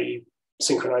stop any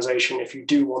synchronization if you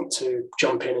do want to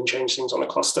jump in and change things on a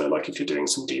cluster, like if you're doing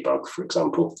some debug, for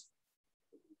example.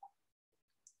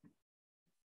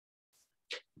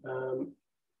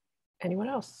 Anyone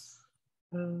else?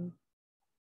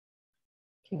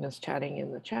 Kina's chatting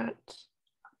in the chat.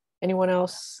 Anyone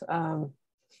else?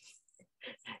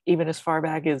 Even as far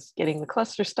back as getting the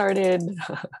cluster started,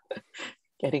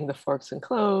 getting the forks and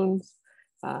clones.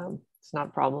 It's not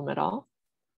a problem at all.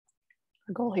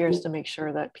 Our goal here is to make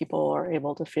sure that people are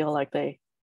able to feel like they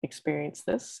experience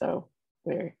this. So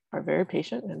we are very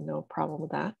patient and no problem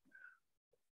with that.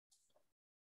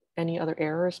 Any other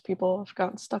errors people have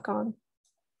gotten stuck on?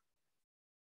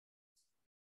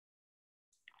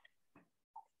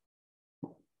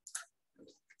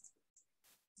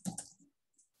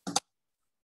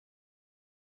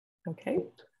 Okay.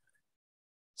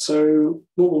 So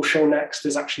what we'll show next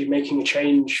is actually making a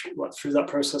change through that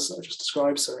process that I just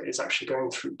described. So it is actually going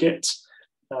through Git,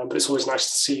 but it's always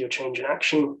nice to see your change in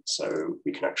action. So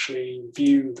we can actually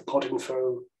view the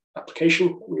podinfo application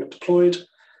that we have deployed.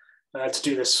 To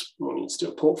do this, we'll need to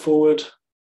do a port forward.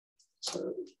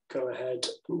 So go ahead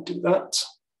and do that.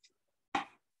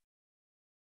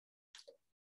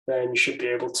 Then you should be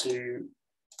able to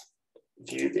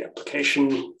view the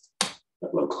application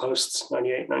at localhost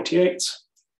 9898.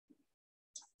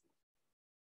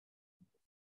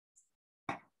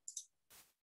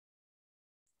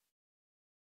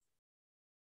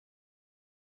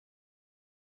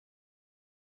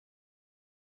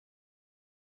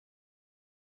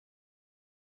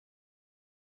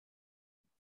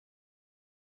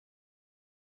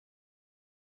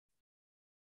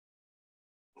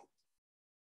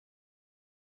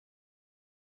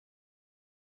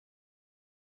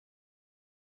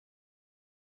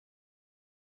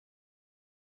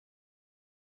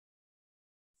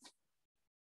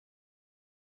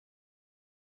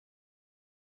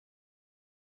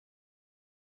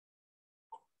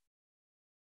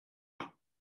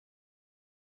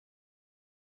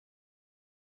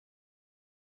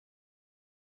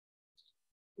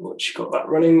 once you've got that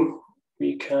running,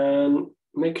 we can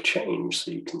make a change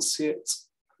so you can see it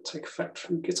take effect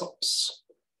from GitOps.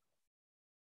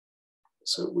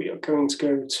 So we are going to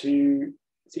go to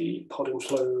the pod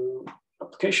inflow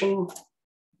application.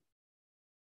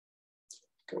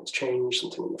 Going to change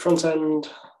something on the front end.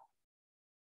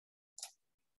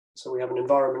 So we have an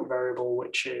environment variable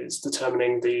which is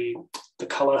determining the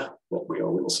color that we are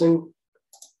witnessing.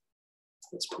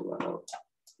 Let's pull that out.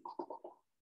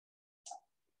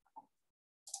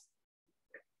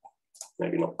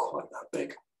 Maybe not quite that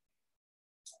big.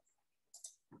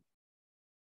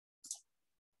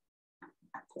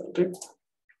 That'll do.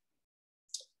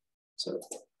 So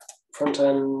front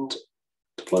end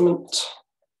deployment.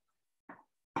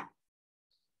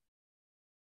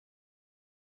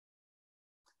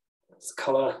 That's the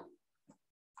color.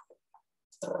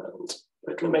 And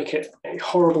we're going to make it a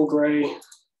horrible gray.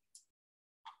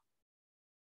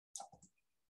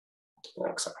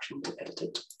 Because I actually need to edit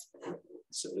it.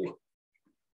 Silly.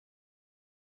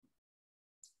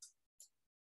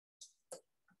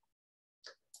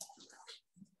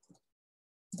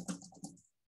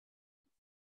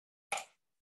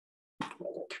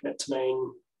 Commit to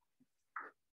main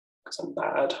because I'm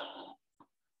bad.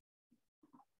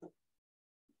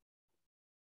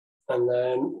 And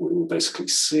then we will basically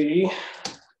see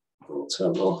on the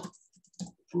terminal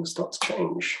things start to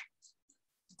change.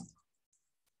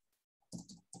 You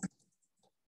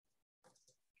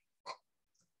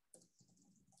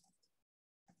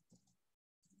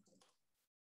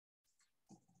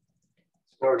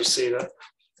can already see that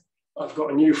I've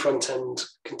got a new front end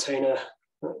container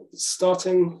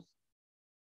starting.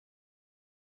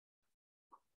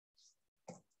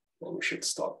 And we should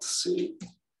start to see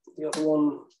the other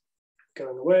one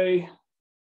going away.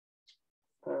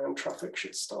 And traffic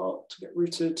should start to get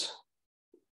routed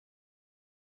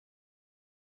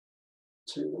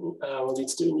to, we'll need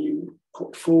to do a new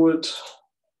port forward.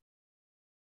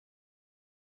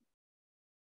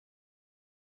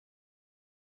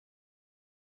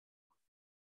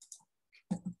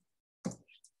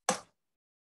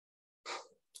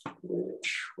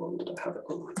 Which one did I have it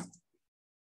on?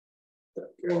 There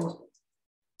we go.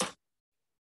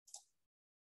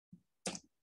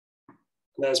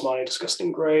 There's my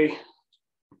disgusting gray.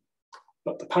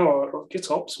 But the power of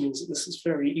GitOps means that this is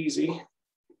very easy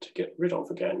to get rid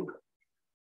of again.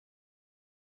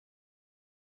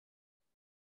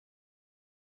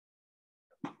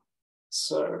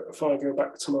 So if I go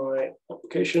back to my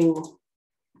application, you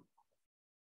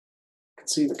can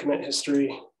see the commit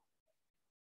history.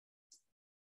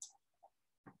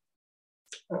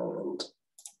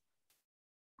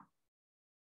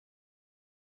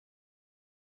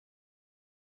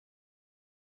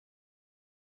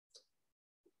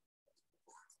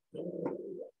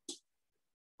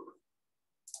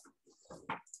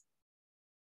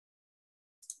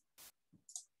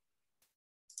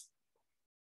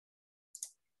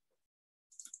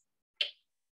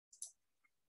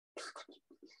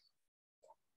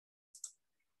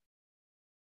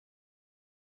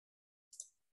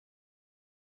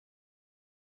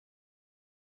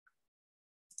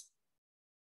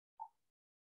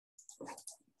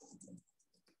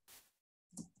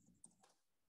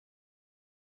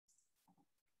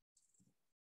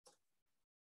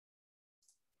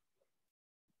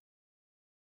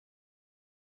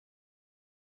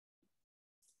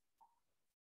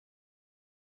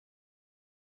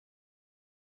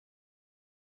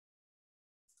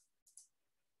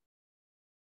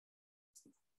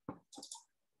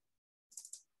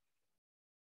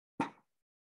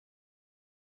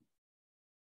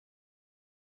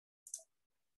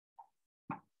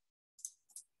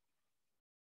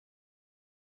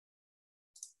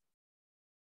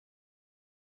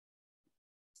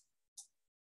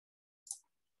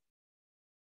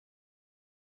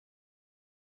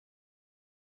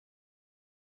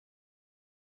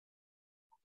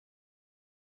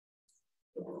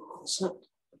 And so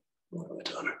what have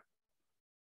I done?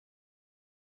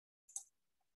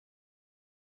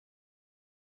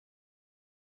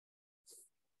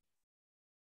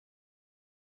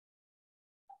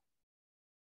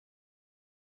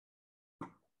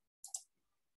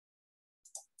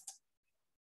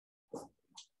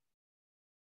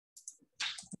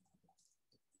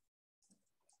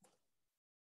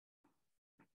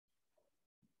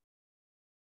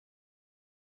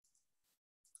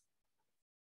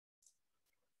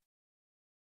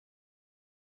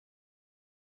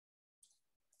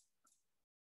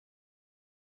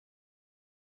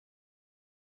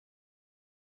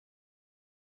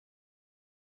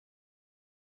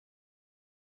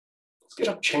 Let's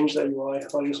GitHub change their UI.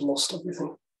 I just lost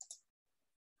everything.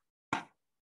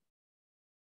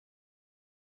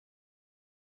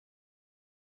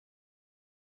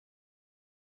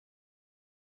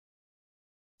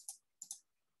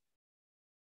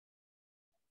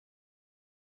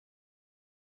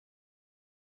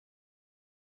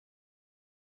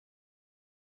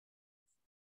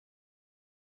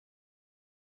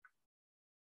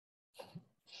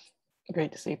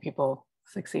 Great to see people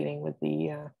succeeding with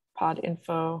the pod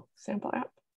info sample app.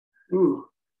 Ooh.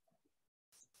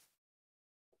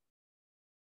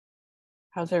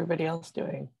 How's everybody else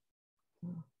doing?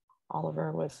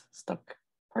 Oliver was stuck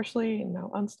partially and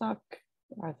now unstuck.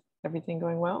 Everything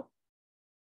going well?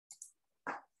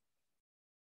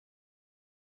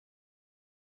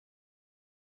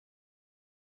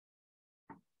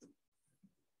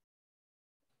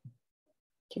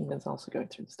 Kingman's also going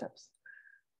through the steps.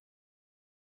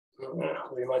 Yeah,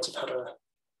 we might have had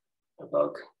a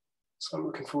bug, so I'm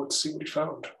looking forward to see what he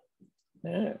found.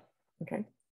 Yeah, okay.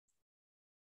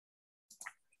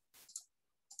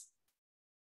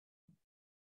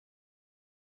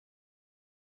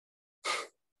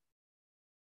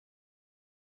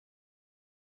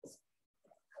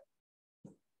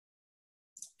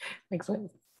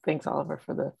 Excellent. Thanks, Oliver,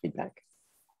 for the feedback.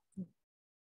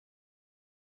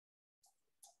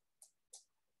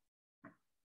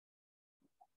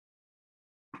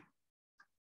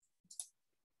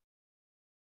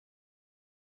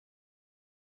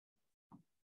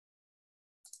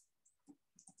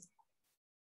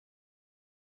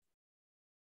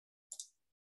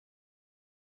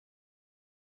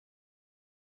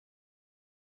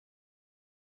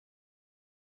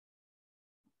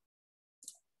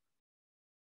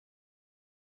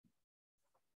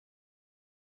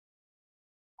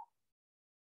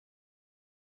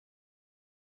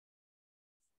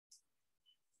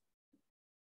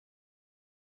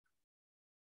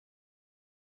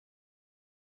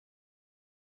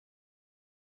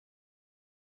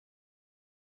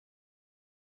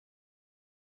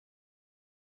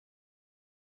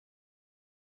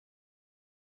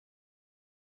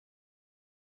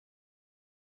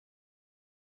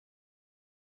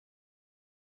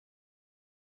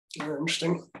 Yeah,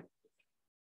 interesting.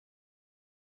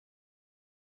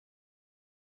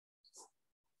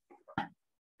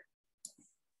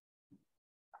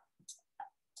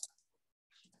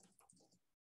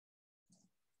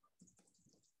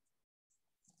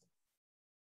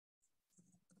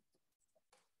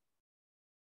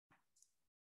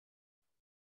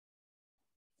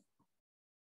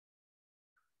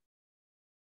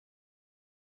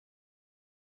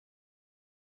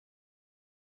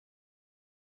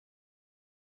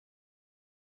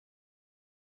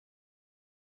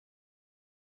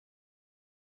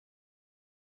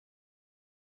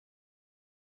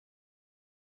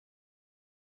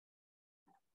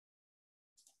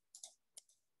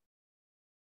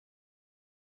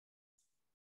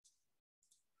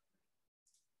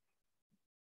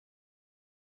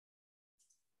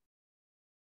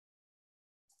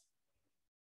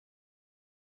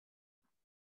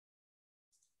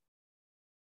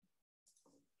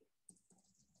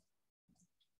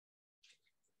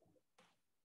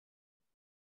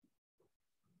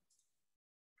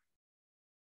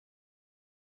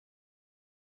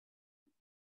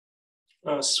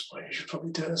 That's why you should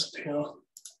probably do it as a PR.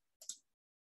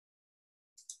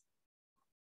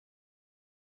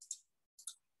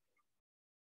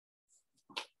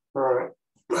 Right,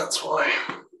 that's why.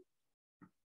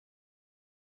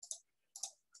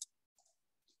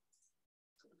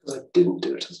 Because I didn't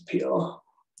do it as a PR,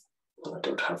 and I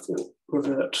don't have the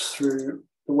revert through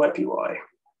the web UI.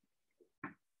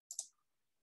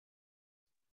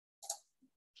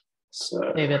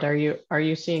 So, David, are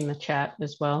you seeing the chat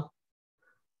as well?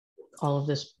 All of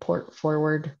this port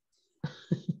forward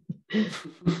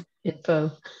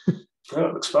info. oh,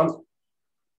 it looks fun.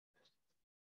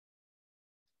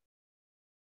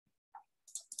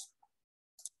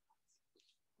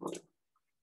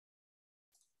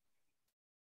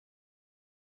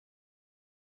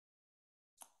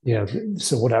 Yeah.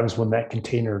 So what happens when that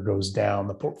container goes down,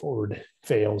 the port forward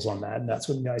fails on that. And that's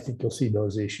when I think you'll see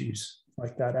those issues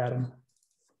like that, Adam.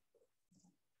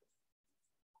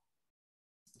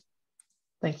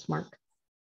 Thanks, Mark.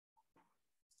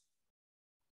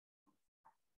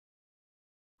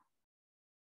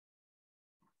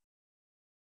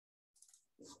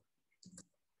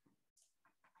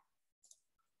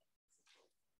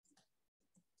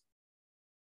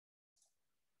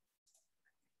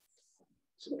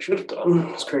 So what I should have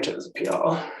done is create it as a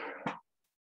PR.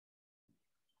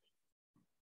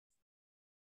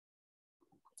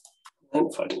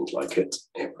 And if I didn't like it,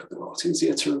 it would have been a lot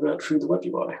easier to revert through the web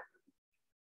UI.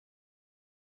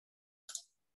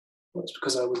 That's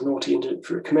because I was naughty and did it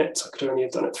through a commit. I could only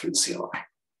have done it through the CLI.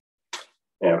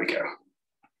 There we go.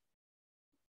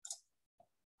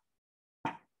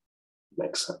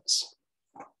 Makes sense.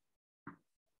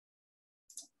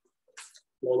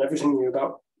 Learn everything new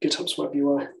about GitOps web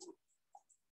UI.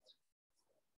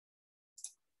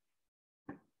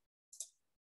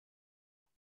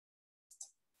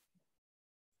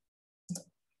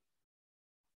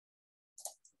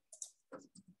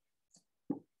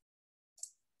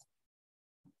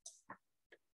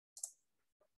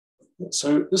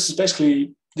 So this is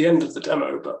basically the end of the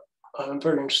demo, but I'm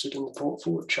very interested in the brought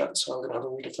forward chat, so I'm going to have a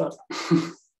read of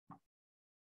that.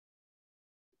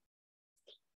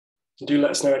 Do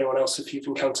let us know, anyone else, if you've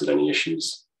encountered any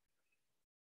issues.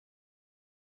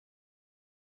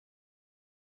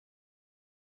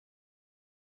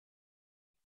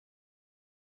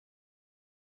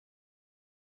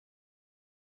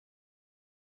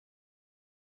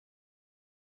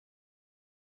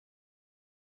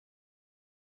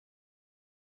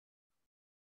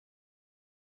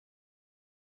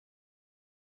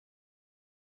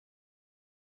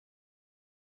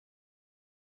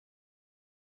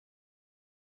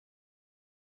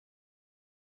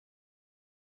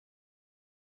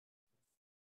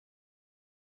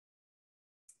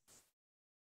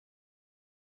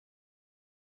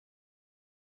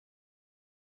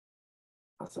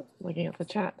 Awesome. Looking at the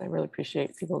chat, I really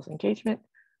appreciate people's engagement.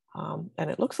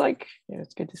 And it looks like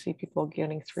it's good to see people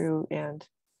getting through and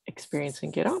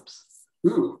experiencing GitOps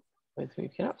with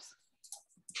Weave GitOps.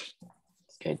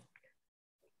 It's good.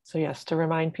 So yes, to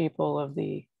remind people of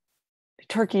the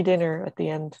turkey dinner at the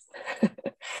end.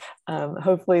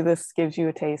 Hopefully this gives you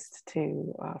a taste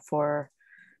for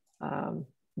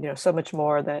so much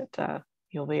more that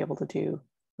you'll be able to do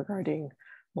regarding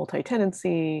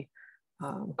multi-tenancy,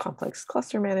 complex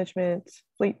cluster management,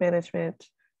 fleet management,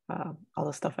 all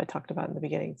the stuff I talked about in the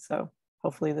beginning. So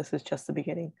hopefully this is just the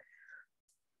beginning.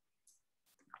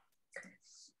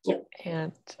 Yep.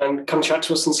 And come chat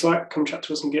to us in Slack, come chat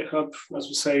to us in GitHub. As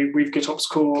we say, Weave GitOps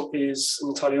Core is an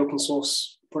entirely open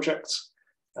source project.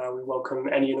 We welcome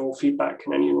any and all feedback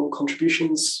and any and all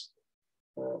contributions.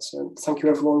 So thank you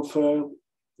everyone for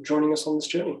joining us on this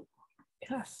journey.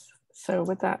 Yes. So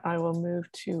with that, I will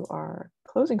move to our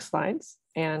closing slides.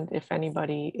 And if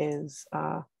anybody is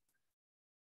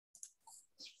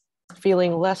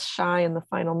feeling less shy in the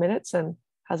final minutes and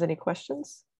has any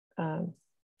questions,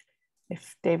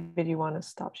 if David, you want to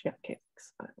stop, yeah, okay,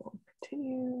 thanks. I will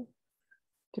continue.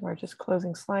 Do our just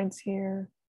closing slides here.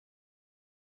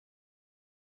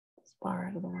 This bar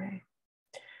out of the way.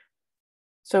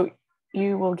 So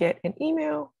you will get an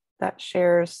email that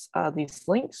shares these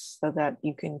links so that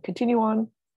you can continue on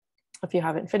if you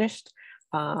haven't finished,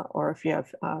 or if you have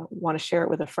want to share it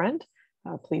with a friend,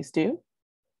 please do.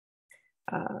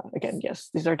 Again, yes,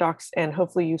 these are docs, and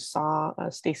hopefully you saw,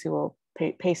 Stacy will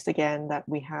paste again that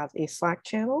we have a Slack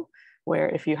channel where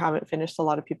if you haven't finished, a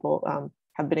lot of people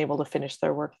have been able to finish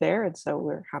their work there. And so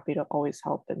we're happy to always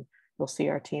help, and you'll see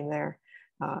our team there.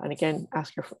 And again,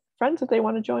 ask your friends if they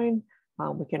want to join.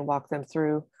 We can walk them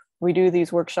through. We do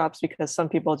these workshops because some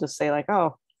people just say like,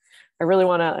 oh, I really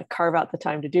want to carve out the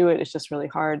time to do it. It's just really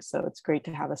hard. So it's great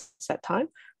to have a set time.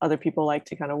 Other people like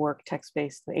to kind of work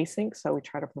text-based and async. So we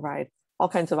try to provide all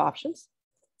kinds of options.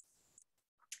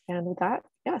 And with that,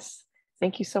 yes,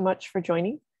 thank you so much for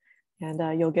joining.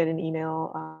 And you'll get an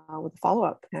email with a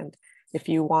follow-up. And if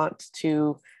you want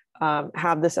to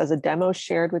have this as a demo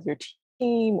shared with your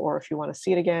team, or if you want to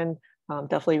see it again,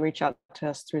 definitely reach out to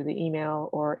us through the email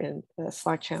or in the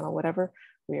Slack channel, whatever.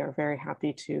 We are very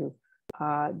happy to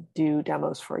do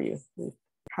demos for you. We've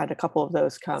had a couple of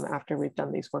those come after we've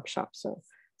done these workshops. So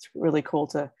it's really cool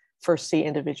to first see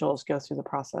individuals go through the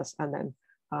process and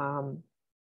then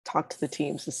talk to the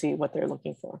teams to see what they're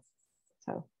looking for.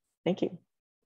 So thank you.